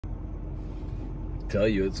tell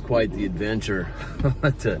you, it's quite the adventure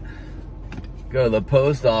to go to the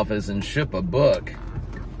post office and ship a book.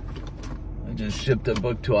 I just shipped a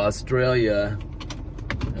book to Australia,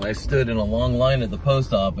 and I stood in a long line at the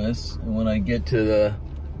post office, and when I get to the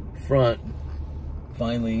front,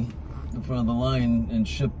 finally, the front of the line, and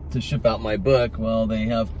ship out my book, well, they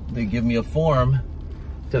give me a form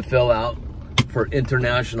to fill out for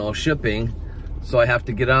international shipping. So I have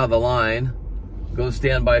to get out of the line, go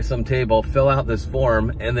stand by some table, fill out this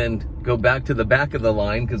form, and then go back to the back of the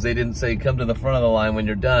line, because they didn't say come to the front of the line when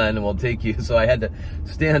you're done and we'll take you. So I had to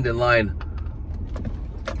stand in line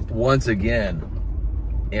once again.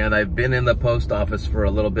 And I've been in the post office for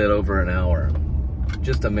a little bit over an hour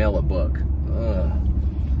just to mail a book.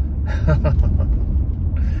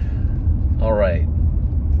 All right,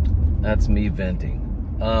 that's me venting.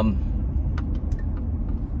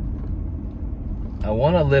 I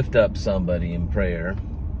want to lift up somebody in prayer.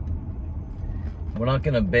 We're not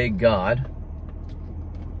going to beg God.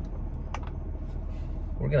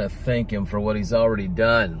 We're going to thank Him for what He's already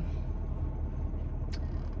done.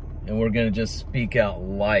 And we're going to just speak out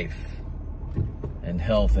life and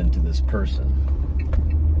health into this person.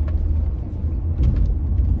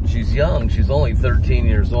 She's young. She's only 13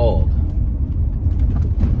 years old.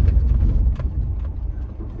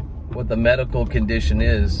 What the medical condition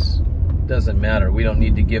is doesn't matter. We don't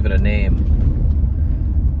need to give it a name.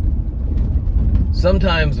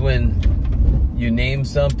 Sometimes when you name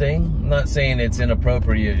something, I'm not saying it's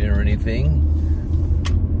inappropriate or anything,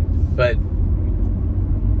 but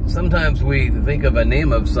sometimes we think of a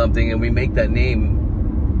name of something and we make that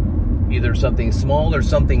name either something small or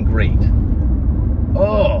something great.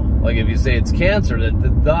 Oh, like if you say it's cancer,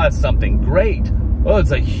 that's something great. Oh,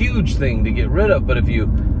 it's a huge thing to get rid of. But if you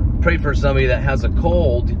pray for somebody that has a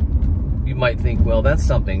cold, you might think, well, that's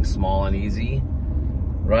something small and easy,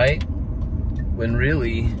 right? When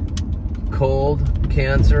really, cold,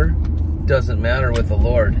 cancer, doesn't matter with the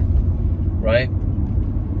Lord, right?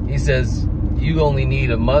 He says, you only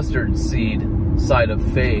need a mustard seed side of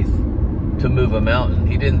faith to move a mountain.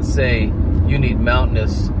 He didn't say you need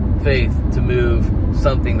mountainous faith to move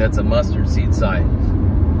something that's a mustard seed size.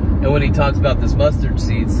 And when he talks about this mustard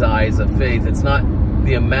seed size of faith, it's not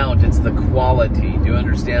the amount, it's the quality. Do you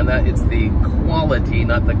understand that? It's the quality,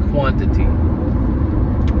 not the quantity.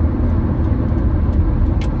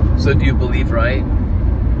 So do you believe right?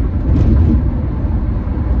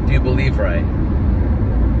 Do you believe right?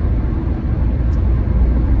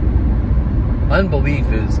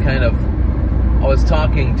 Unbelief is kind of... I was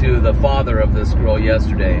talking to the father of this girl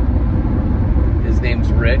yesterday. His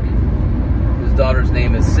name's Rick. His daughter's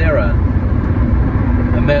name is Sarah.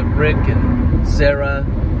 I met Rick and Sarah,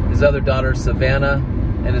 his other daughter Savannah,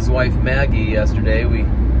 and his wife Maggie yesterday.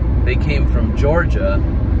 They came from Georgia,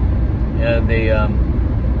 and they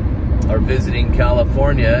are visiting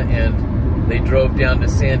California, and they drove down to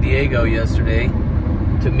San Diego yesterday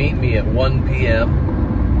to meet me at 1 p.m.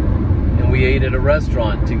 and we ate at a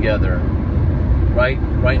restaurant together, right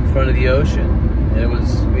in front of the ocean.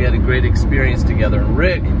 And we had a great experience together. And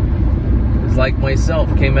Rick is like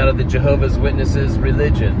myself, came out of the Jehovah's Witnesses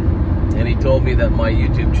religion. And he told me that my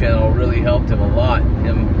YouTube channel really helped him a lot.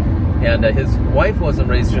 Him and his wife wasn't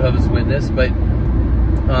raised Jehovah's Witness, but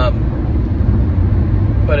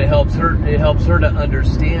it helps her. It helps her to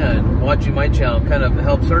understand. Watching my channel kind of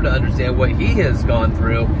helps her to understand what he has gone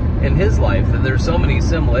through in his life. And there's so many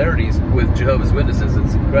similarities with Jehovah's Witnesses.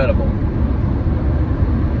 It's incredible.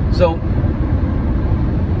 So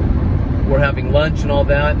we're having lunch and all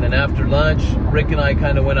that, and then after lunch, Rick and I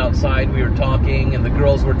kind of went outside. We were talking, and the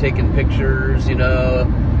girls were taking pictures, you know.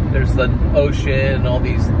 There's the ocean and all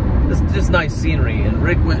these, just nice scenery. And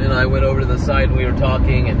Rick and I went over to the side, and we were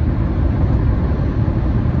talking, and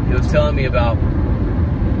he was telling me about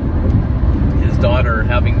his daughter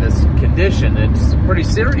having this condition. It's pretty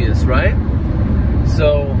serious, right?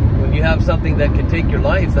 So when you have something that can take your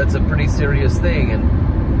life, that's a pretty serious thing.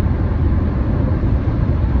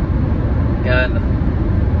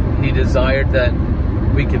 And he desired that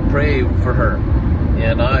we could pray for her.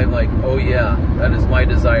 And I'm like, oh yeah, that is my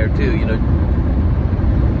desire too. You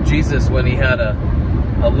know, Jesus, when he had a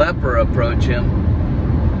leper approach him,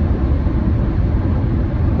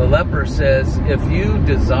 the leper says, if you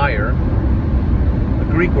desire, a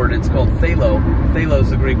Greek word, it's called thalo. Thalo is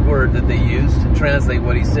the Greek word that they use to translate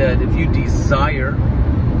what he said. If you desire,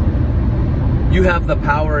 you have the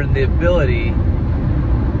power and the ability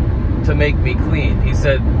to make me clean. He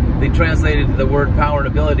said, they translated the word power and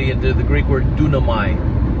ability into the Greek word dunamai,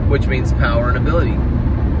 which means power and ability.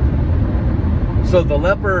 So the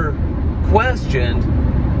leper questioned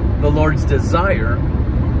the Lord's desire,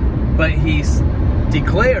 but he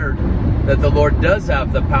declared that the Lord does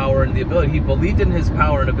have the power and the ability. He believed in his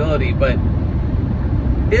power and ability, but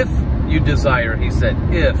if you desire, he said,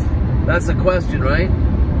 if. That's the question, right?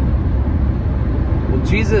 Well,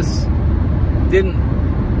 Jesus didn't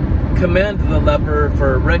commend the leper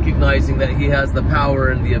for recognizing that he has the power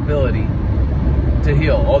and the ability to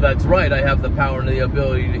heal. Oh, that's right, I have the power and the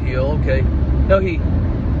ability to heal. Okay. No, he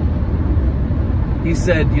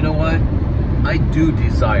said, you know what? I do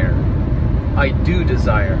desire. I do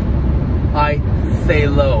desire. I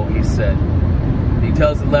thelo, he said. He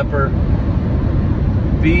tells the leper,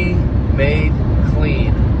 be made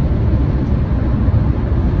clean.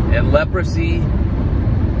 And leprosy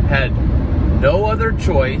had no other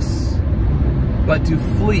choice but to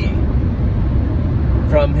flee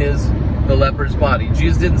from the leper's body.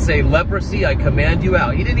 Jesus didn't say, leprosy, I command you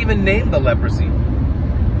out. He didn't even name the leprosy,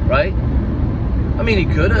 right? I mean, he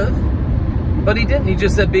could have, but he didn't. He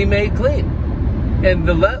just said, be made clean. And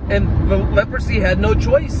the leprosy had no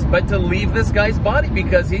choice but to leave this guy's body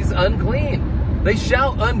because he's unclean. They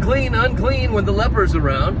shout, unclean, unclean, when the leper's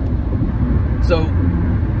around. So,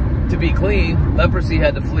 to be clean, leprosy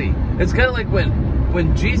had to flee. It's kind of like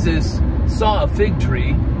when Jesus saw a fig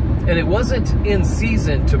tree and it wasn't in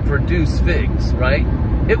season to produce figs, right?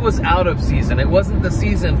 It was out of season. It wasn't the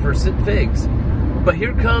season for figs. But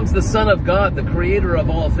here comes the Son of God, the creator of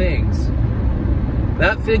all things.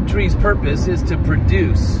 That fig tree's purpose is to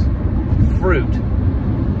produce fruit.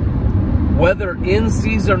 Whether in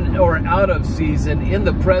season or out of season, in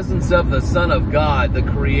the presence of the Son of God, the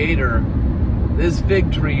creator, this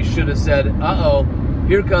fig tree should have said, uh-oh,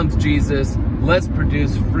 here comes Jesus, let's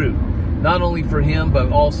produce fruit. Not only for him,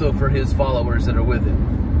 but also for his followers that are with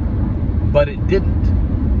him. But it didn't.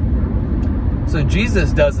 So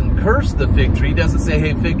Jesus doesn't curse the fig tree. He doesn't say,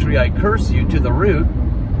 hey, fig tree, I curse you to the root.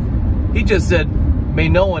 He just said, may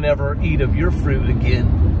no one ever eat of your fruit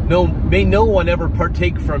again. No, may no one ever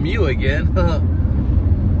partake from you again.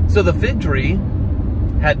 So the fig tree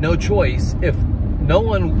had no choice. If no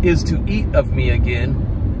one is to eat of me again,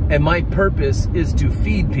 and my purpose is to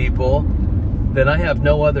feed people, then I have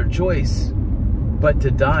no other choice but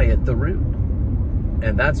to die at the root.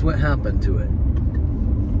 And that's what happened to it.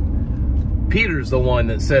 Peter's the one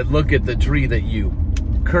that said, look at the tree that you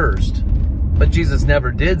cursed. But Jesus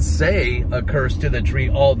never did say a curse to the tree,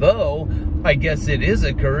 although I guess it is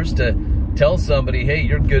a curse to tell somebody, hey,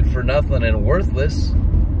 you're good for nothing and worthless,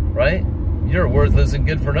 right? You're worthless and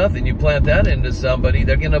good for nothing. You plant that into somebody,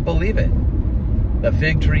 they're going to believe it. The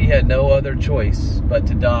fig tree had no other choice but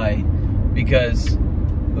to die because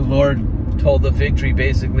the Lord told the fig tree,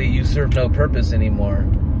 basically, you serve no purpose anymore.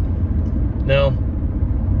 Now,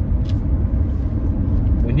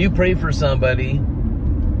 when you pray for somebody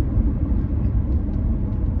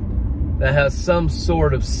that has some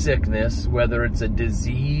sort of sickness, whether it's a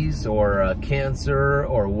disease or a cancer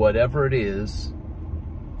or whatever it is,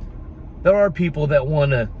 there are people that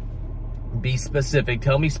want to be specific.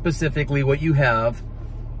 Tell me specifically what you have,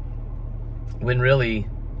 when really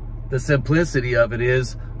the simplicity of it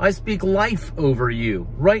is, I speak life over you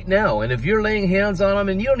right now. And if you're laying hands on them,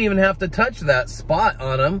 and you don't even have to touch that spot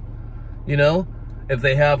on them, you know, if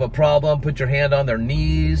they have a problem, put your hand on their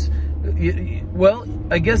knees. Well,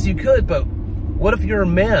 I guess you could, but what if you're a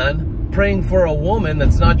man praying for a woman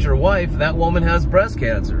that's not your wife, and that woman has breast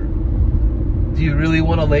cancer? Do you really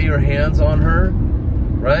want to lay your hands on her,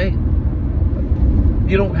 right?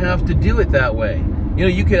 You don't have to do it that way. You know,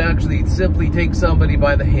 you could actually simply take somebody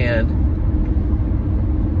by the hand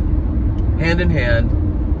in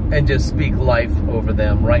hand, and just speak life over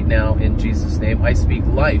them right now in Jesus' name. I speak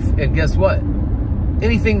life. And guess what?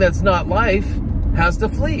 Anything that's not life has to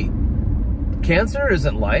flee. Cancer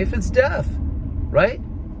isn't life, it's death, right?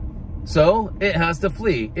 So it has to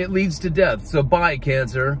flee. It leads to death. So bye,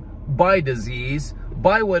 cancer, bye, disease,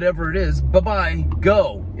 bye, whatever it is, bye-bye,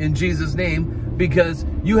 go in Jesus' name, because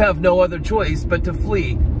you have no other choice but to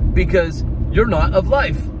flee, because you're not of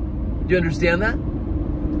life. Do you understand that?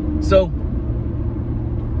 So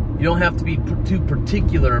you don't have to be too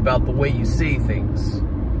particular about the way you say things.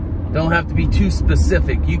 Don't have to be too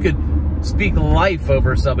specific. You could speak life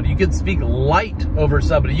over somebody. You could speak light over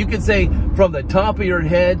somebody. You could say from the top of your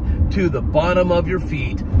head to the bottom of your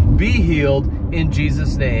feet, be healed in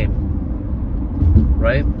Jesus' name.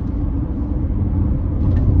 Right?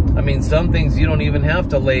 I mean, some things you don't even have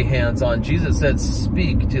to lay hands on. Jesus said,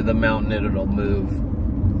 speak to the mountain and it'll move.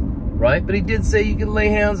 Right? But he did say you can lay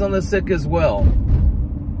hands on the sick as well.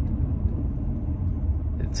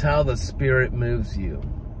 It's how the Spirit moves you.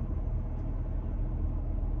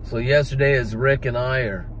 So yesterday, as Rick and I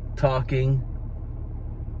are talking,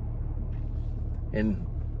 and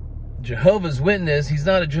Jehovah's Witness, he's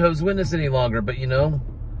not a Jehovah's Witness any longer, but you know,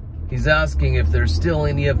 he's asking if there's still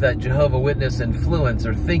any of that Jehovah Witness influence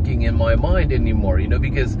or thinking in my mind anymore, you know,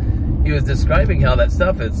 because he was describing how that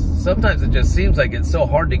stuff is, sometimes it just seems like it's so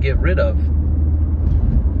hard to get rid of.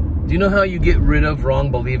 Do you know how you get rid of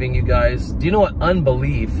wrong believing, you guys? Do you know what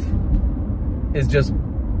unbelief is? Just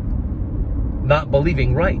not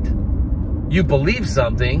believing right. You believe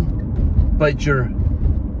something, but you're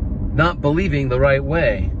not believing the right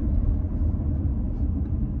way.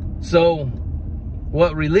 So,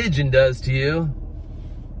 what religion does to you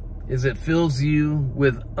is it fills you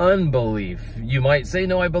with unbelief. You might say,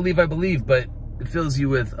 no, I believe, but it fills you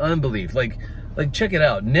with unbelief. Like check it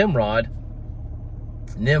out. Nimrod,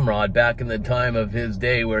 back in the time of his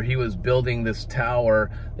day where he was building this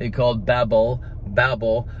tower they called Babel,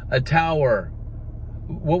 a tower.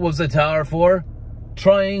 What was the tower for?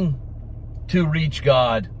 Trying to reach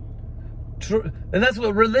God. And that's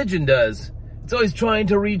what religion does. It's always trying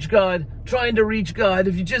to reach God,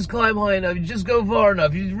 If you just climb high enough, you just go far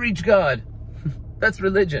enough, you reach God. That's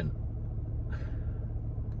religion.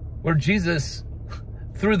 Where Jesus,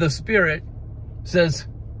 through the Spirit, says,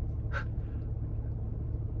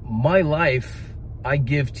 my life I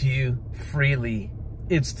give to you freely.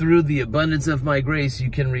 It's through the abundance of my grace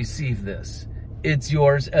you can receive this. It's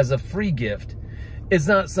yours as a free gift. It's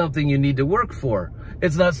not something you need to work for.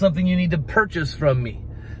 It's not something you need to purchase from me.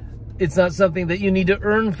 It's not something that you need to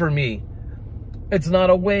earn for me. It's not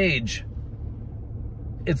a wage.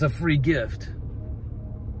 It's a free gift.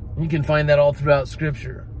 You can find that all throughout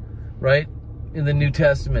Scripture, right? In the New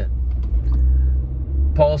Testament.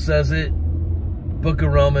 Paul says it, book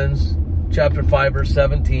of Romans, chapter 5, verse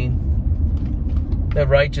 17, that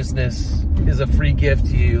righteousness is a free gift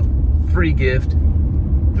to you, free gift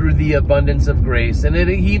through the abundance of grace. And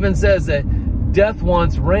he even says that death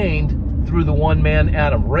once reigned through the one man,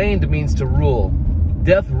 Adam. Reigned means to rule.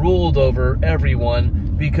 Death ruled over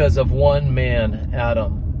everyone because of one man,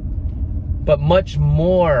 Adam. But much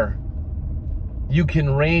more, you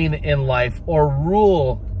can reign in life or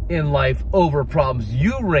rule in life over problems.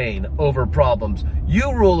 You reign over problems.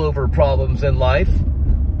 You rule over problems in life.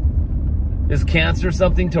 Is cancer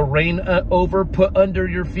something to reign over, put under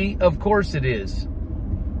your feet? Of course it is.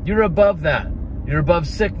 You're above that. You're above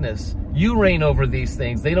sickness. You reign over these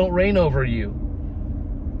things. They don't reign over you.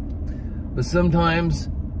 But sometimes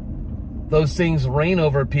those things reign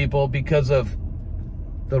over people because of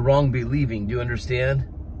the wrong believing. Do you understand?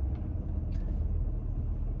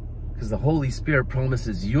 Because the Holy Spirit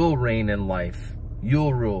promises you'll reign in life.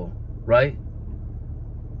 You'll rule, right?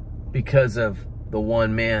 Because of the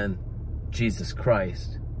one man, Jesus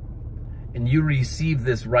Christ. And you receive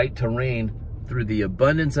this right to reign through the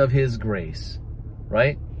abundance of His grace,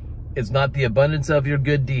 right? It's not the abundance of your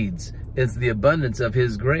good deeds. It's the abundance of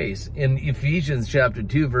His grace. In Ephesians chapter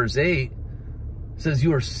 2, verse 8, it says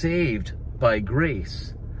you are saved by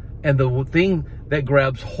grace. And the thing that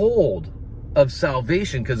grabs hold of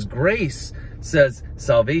salvation, because grace says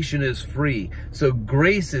salvation is free. So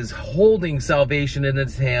grace is holding salvation in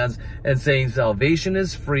its hands and saying salvation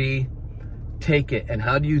is free. Take it. And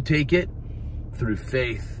how do you take it? Through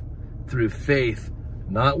faith. Through faith.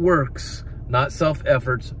 Not works, not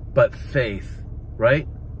self-efforts, but faith, right?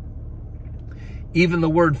 Even the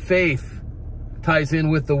word faith ties in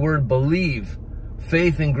with the word believe.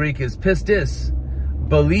 Faith in Greek is pistis.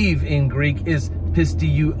 Believe in Greek is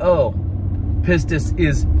pisteuo. Pistis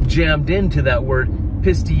is jammed into that word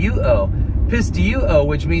pisteuo. Pisteuo,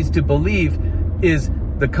 which means to believe, is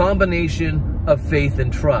the combination of faith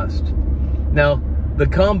and trust. Now, the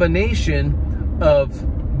combination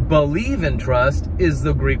of believe and trust is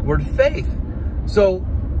the Greek word faith. So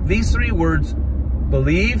these three words,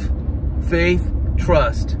 believe, faith,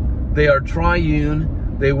 trust, they are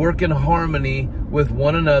triune. They work in harmony with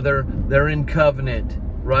one another. They're in covenant,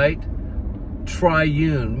 right?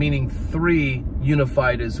 Triune, meaning three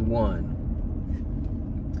unified as one.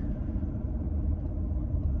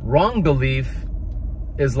 Wrong belief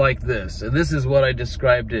is like this, and this is what I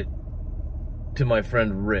described it to my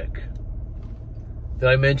friend Rick. Did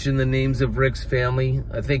I mention the names of Rick's family?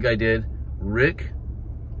 I think I did. Rick,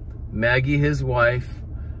 Maggie, his wife,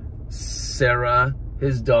 Sarah,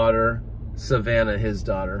 his daughter, Savannah, his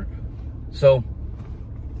daughter. So,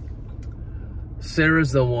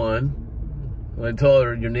 Sarah's the one. I told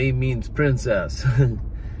her, your name means princess.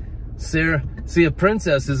 Sarah, see, a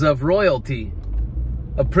princess is of royalty.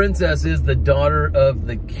 A princess is the daughter of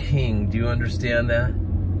the king. Do you understand that?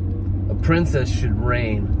 A princess should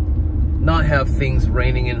reign, not have things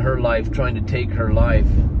reigning in her life, trying to take her life.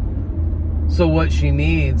 So what she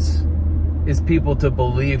needs is people to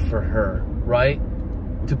believe for her, right?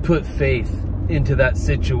 to put faith into that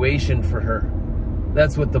situation for her.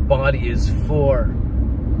 That's what the body is for.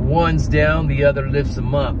 One's down, the other lifts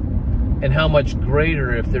them up. And how much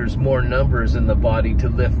greater if there's more numbers in the body to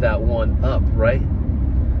lift that one up, right?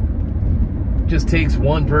 Just takes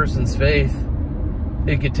one person's faith.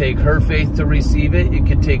 It could take her faith to receive it. It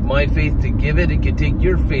could take my faith to give it. It could take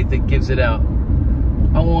your faith that gives it out.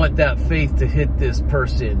 I want that faith to hit this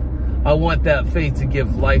person. I want that faith to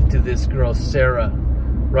give life to this girl, Sarah,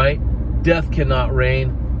 right? Death cannot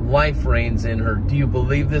reign. Life reigns in her. Do you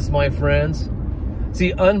believe this, my friends?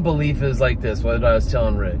 See, unbelief is like this, what I was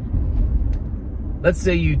telling Rick. Let's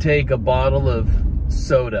say you take a bottle of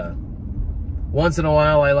soda. Once in a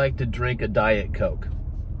while, I like to drink a Diet Coke.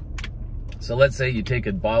 So let's say you take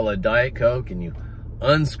a bottle of Diet Coke and you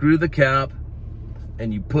unscrew the cap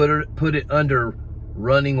and you put it under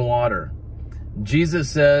running water. Jesus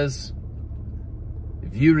says,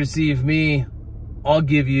 if you receive me, I'll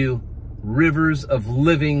give you rivers of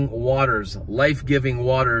living waters, life-giving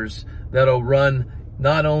waters that'll run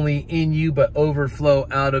not only in you, but overflow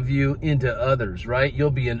out of you into others, right? You'll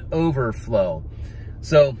be an overflow.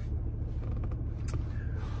 So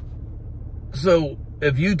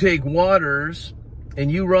if you take waters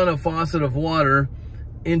and you run a faucet of water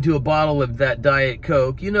into a bottle of that Diet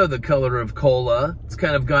Coke, you know the color of cola. It's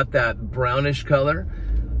kind of got that brownish color.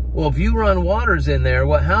 Well, if you run waters in there,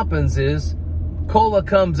 what happens is cola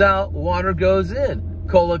comes out, water goes in.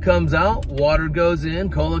 Cola comes out, water goes in.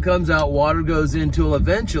 Cola comes out, water goes in, till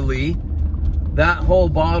eventually that whole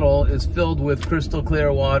bottle is filled with crystal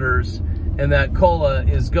clear waters and that cola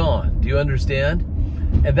is gone. Do you understand?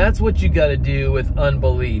 And that's what you got to do with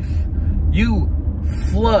unbelief. You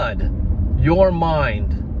flood your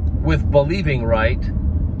mind with believing right,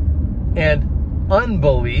 and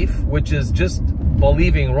unbelief, which is just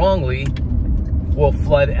believing wrongly, will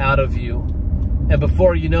flood out of you. And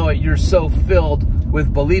before you know it, you're so filled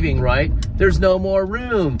with believing right, there's no more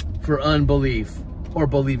room for unbelief or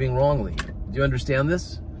believing wrongly. Do you understand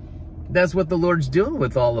this? That's what the Lord's doing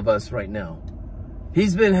with all of us right now.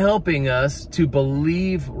 He's been helping us to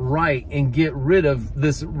believe right and get rid of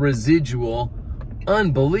this residual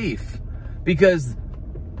unbelief. Because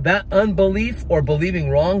that unbelief or believing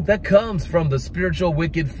wrong, that comes from the spiritual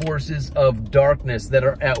wicked forces of darkness that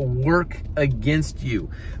are at work against you.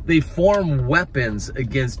 They form weapons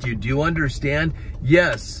against you. Do you understand?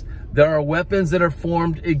 Yes, there are weapons that are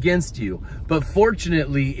formed against you. But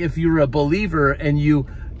fortunately, if you're a believer and you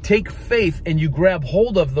take faith and you grab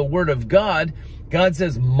hold of the word of God, God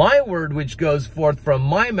says, my word which goes forth from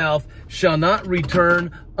my mouth shall not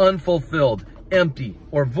return unfulfilled, empty,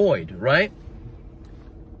 or void, right?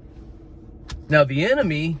 Now, the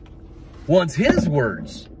enemy wants his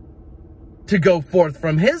words to go forth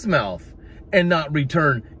from his mouth and not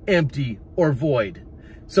return empty or void.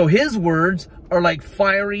 So his words are like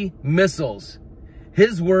fiery missiles.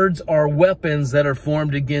 His words are weapons that are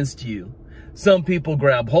formed against you. Some people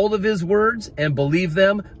grab hold of his words and believe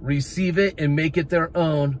them, receive it, and make it their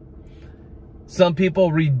own. Some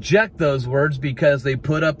people reject those words because they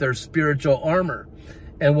put up their spiritual armor.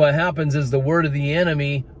 And what happens is the word of the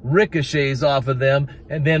enemy ricochets off of them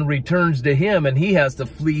and then returns to him, and he has to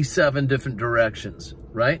flee 7 different directions,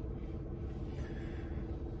 right?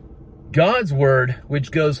 God's word,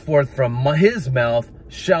 which goes forth from his mouth,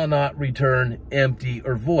 shall not return empty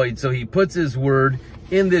or void. So he puts his word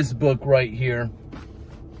in this book right here.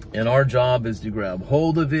 And our job is to grab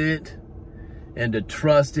hold of it and to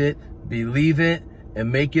trust it, believe it,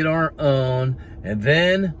 and make it our own. And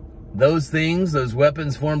then those things, those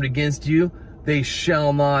weapons formed against you, they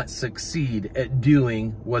shall not succeed at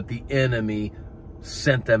doing what the enemy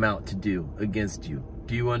sent them out to do against you.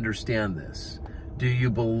 Do you understand this? Do you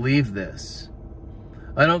believe this?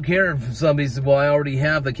 I don't care if somebody says, well, I already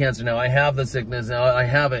have the cancer now. I have the sickness now. I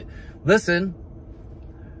have it. Listen,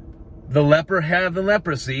 the leper had the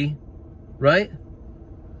leprosy, right?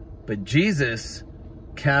 But Jesus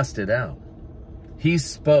cast it out. He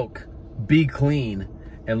spoke, be clean.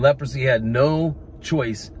 And leprosy had no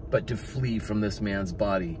choice but to flee from this man's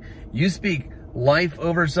body. You speak life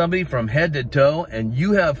over somebody from head to toe, and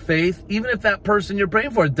you have faith, even if that person you're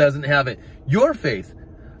praying for doesn't have it. Your faith.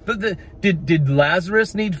 But did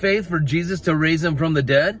Lazarus need faith for Jesus to raise him from the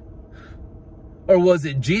dead? Or was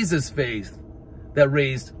it Jesus' faith that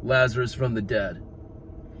raised Lazarus from the dead?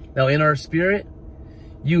 Now, in our spirit,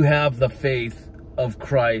 you have the faith of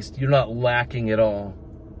Christ. You're not lacking at all.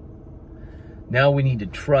 Now we need to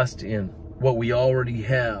trust in what we already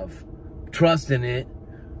have. Trust in it,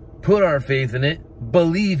 put our faith in it,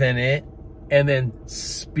 believe in it, and then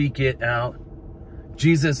speak it out.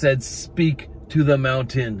 Jesus said, speak to the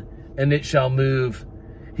mountain, and it shall move.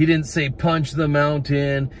 He didn't say punch the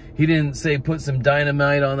mountain. He didn't say put some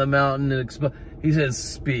dynamite on the mountain and explode. He says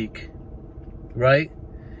speak, right?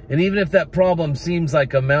 And even if that problem seems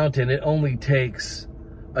like a mountain, it only takes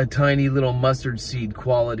a tiny little mustard seed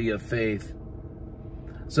quality of faith.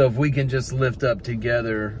 So if we can just lift up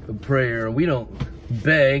together a prayer, we don't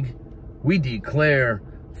beg, we declare,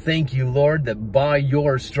 thank you, Lord, that by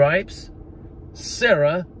your stripes,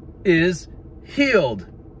 Sarah is healed.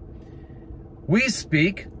 We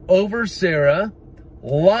speak over Sarah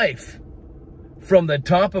life from the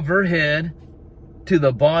top of her head to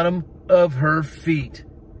the bottom of her feet.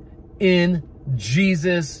 In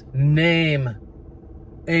Jesus' name,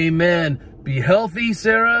 amen. Be healthy,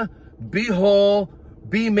 Sarah. Be whole.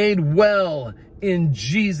 Be made well. In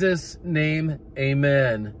Jesus' name,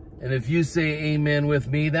 amen. And if you say amen with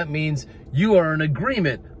me, that means you are in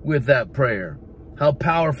agreement with that prayer. How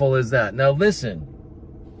powerful is that? Now listen,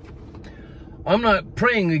 I'm not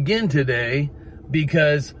praying again today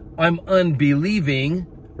because I'm unbelieving,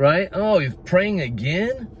 right? Oh, he's praying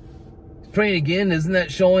again? Praying again, isn't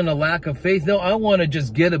that showing a lack of faith? No, I want to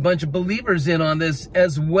just get a bunch of believers in on this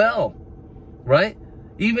as well, right?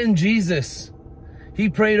 Even Jesus, he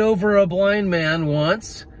prayed over a blind man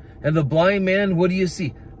once, and the blind man, what do you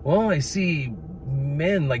see? Well, I see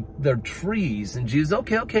men like they're trees. And Jesus,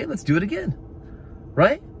 okay, let's do it again,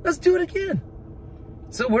 right? Let's do it again.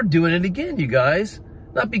 So we're doing it again, you guys.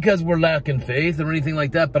 Not because we're lacking faith or anything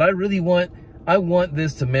like that, but I want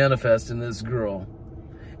this to manifest in this girl.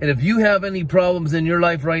 And if you have any problems in your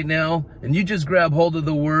life right now, and you just grab hold of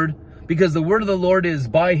the word, because the word of the Lord is,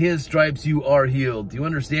 by his stripes you are healed. Do you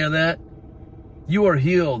understand that? You are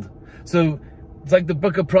healed. So it's like the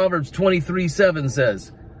book of Proverbs 23:7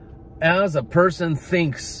 says, as a person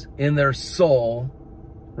thinks in their soul,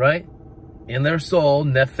 right? In their soul,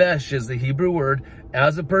 nephesh is the Hebrew word.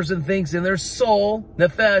 As a person thinks in their soul,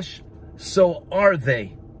 nephesh, so are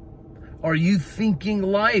they. Are you thinking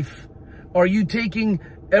life? Are you taking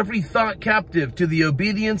every thought captive to the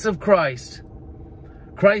obedience of Christ?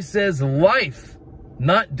 Christ says life,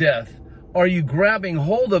 not death. Are you grabbing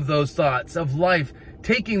hold of those thoughts of life,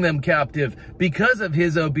 taking them captive because of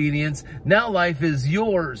his obedience? Now life is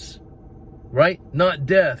yours, right? Not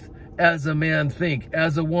death. As a man think,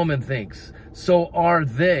 as a woman thinks, so are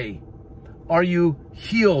they. Are you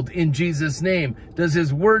healed in Jesus' name? Does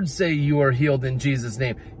his word say you are healed in Jesus'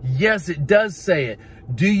 name? Yes, it does say it.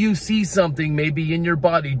 Do you see something maybe in your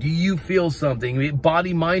body? Do you feel something?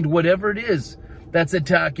 Body, mind, whatever it is that's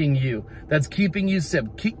attacking you, that's keeping you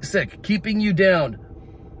sick, keeping you down.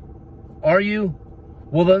 Are you?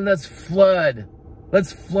 Well, then let's flood.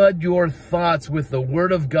 Let's flood your thoughts with the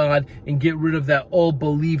word of God and get rid of that old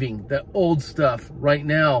believing, that old stuff right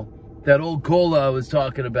now, that old cola I was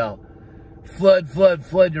talking about.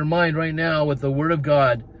 Flood your mind right now with the word of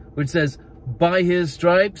God, which says, by his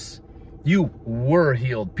stripes, you were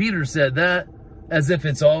healed. Peter said that as if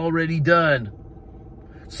it's already done.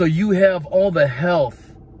 So you have all the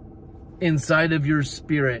health inside of your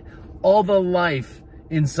spirit, all the life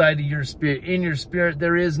inside of your spirit. In your spirit,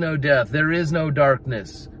 there is no death. There is no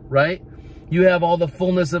darkness, right? You have all the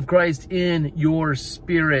fullness of Christ in your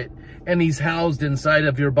spirit, and he's housed inside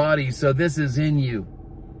of your body. So this is in you.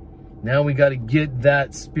 Now we got to get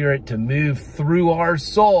that spirit to move through our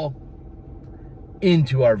soul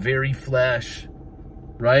into our very flesh,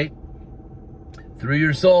 right? Through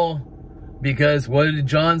your soul. Because what did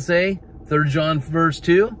John say? 3 John verse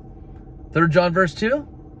 2? 3 John verse 2?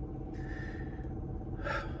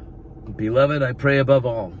 Beloved, I pray above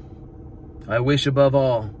all, I wish above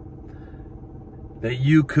all, that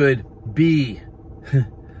you could be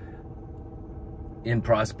in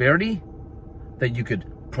prosperity, that you could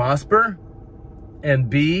prosper,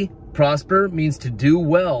 and prosper means to do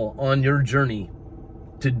well on your journey.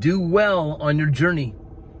 To do well on your journey,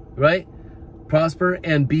 right? Prosper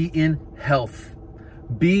and be in health.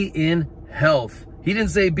 Be in health. He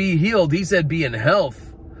didn't say be healed. He said be in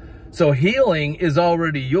health. So healing is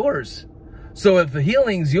already yours. So if the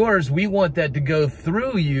healing's yours, we want that to go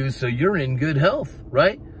through you so you're in good health,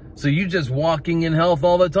 right? So you're just walking in health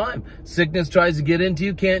all the time. Sickness tries to get into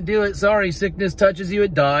you, can't do it. Sorry, sickness touches you,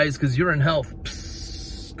 it dies because you're in health.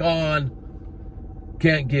 Psst, gone.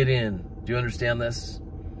 Can't get in. Do you understand this?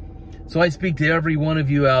 So I speak to every one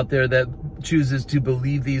of you out there that chooses to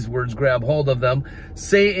believe these words, grab hold of them.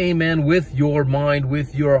 Say amen with your mind,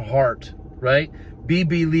 with your heart, right? Be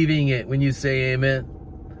believing it when you say amen.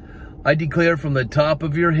 I declare from the top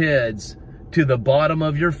of your heads to the bottom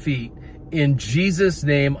of your feet, in Jesus'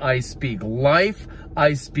 name, I speak life,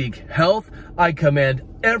 I speak health, I command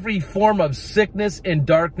every form of sickness and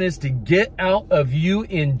darkness to get out of you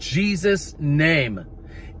in Jesus' name.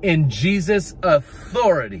 in Jesus'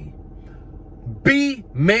 authority. Be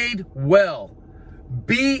made well.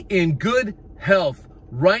 Be in good health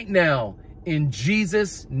right now in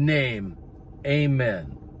Jesus' name.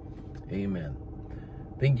 Amen. Amen.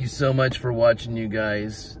 Thank you so much for watching, you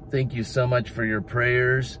guys. Thank you so much for your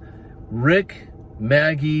prayers. Rick,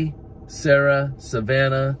 Maggie, Sarah,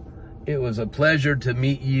 Savannah, it was a pleasure to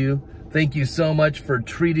meet you. Thank you so much for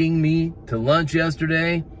treating me to lunch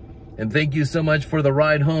yesterday. And thank you so much for the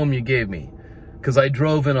ride home you gave me. Because I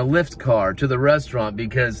drove in a Lyft car to the restaurant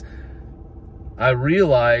because I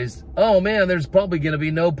realized, oh man, there's probably going to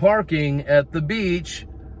be no parking at the beach,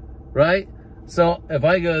 right? So if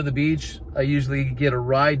I go to the beach, I usually get a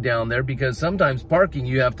ride down there because sometimes parking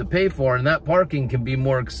you have to pay for, and that parking can be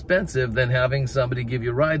more expensive than having somebody give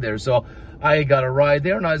you a ride there. So I got a ride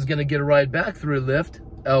there, and I was going to get a ride back through Lyft,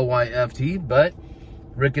 L-Y-F-T, but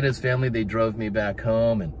Rick and his family, they drove me back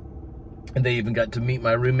home, and they even got to meet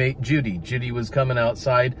my roommate, Judy. Judy was coming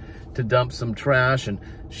outside to dump some trash, and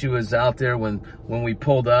she was out there when we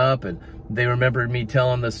pulled up, and they remembered me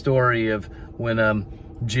telling the story of when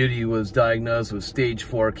Judy was diagnosed with stage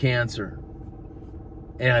 4 cancer.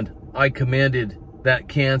 And I commanded that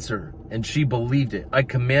cancer, and she believed it. I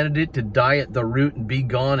commanded it to die at the root and be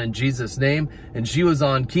gone in Jesus' name. And she was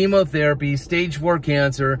on chemotherapy, stage 4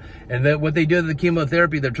 cancer. And then what they do with the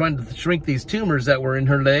chemotherapy, they're trying to shrink these tumors that were in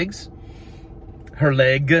her legs, her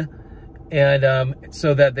leg, and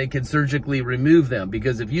so that they can surgically remove them.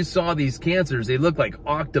 Because if you saw these cancers, they look like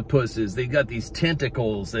octopuses. They got these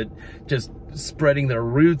tentacles that just spreading their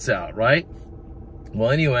roots out, right?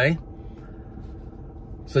 Well, anyway,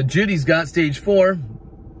 so Judy's got stage 4.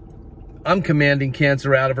 I'm commanding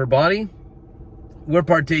cancer out of her body. We're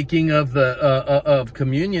partaking of the of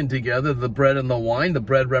communion together, the bread and the wine, the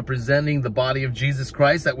bread representing the body of Jesus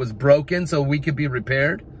Christ that was broken so we could be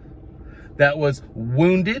repaired, that was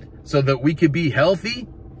wounded so that we could be healthy,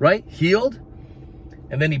 right? Healed.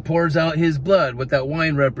 And then he pours out his blood, what that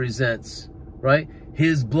wine represents, right?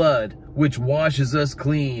 His blood, which washes us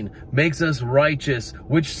clean, makes us righteous,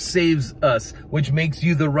 which saves us, which makes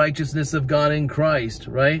you the righteousness of God in Christ,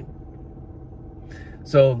 right?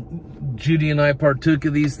 So Judy and I partook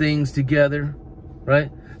of these things together,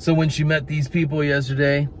 right? So when she met these people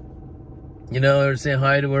yesterday, you know, they were saying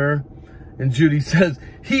hi to her, and Judy says,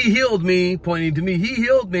 he healed me, pointing to me, he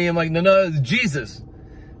healed me. I'm like, no, it's Jesus.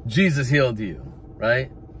 Jesus healed you,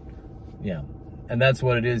 right? Yeah, and that's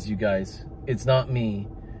what it is, you guys. It's not me.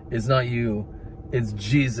 It's not you. It's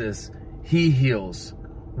Jesus. He heals.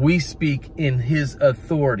 We speak in his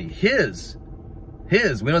authority. His.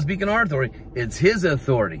 We don't speak in our authority. It's his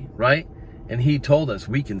authority, right? And he told us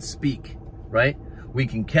we can speak, right? We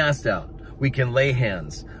can cast out. We can lay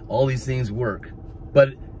hands. All these things work. But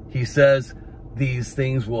he says these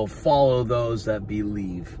things will follow those that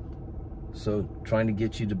believe. So trying to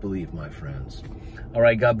get you to believe, my friends. All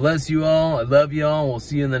right, God bless you all. I love you all. We'll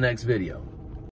see you in the next video.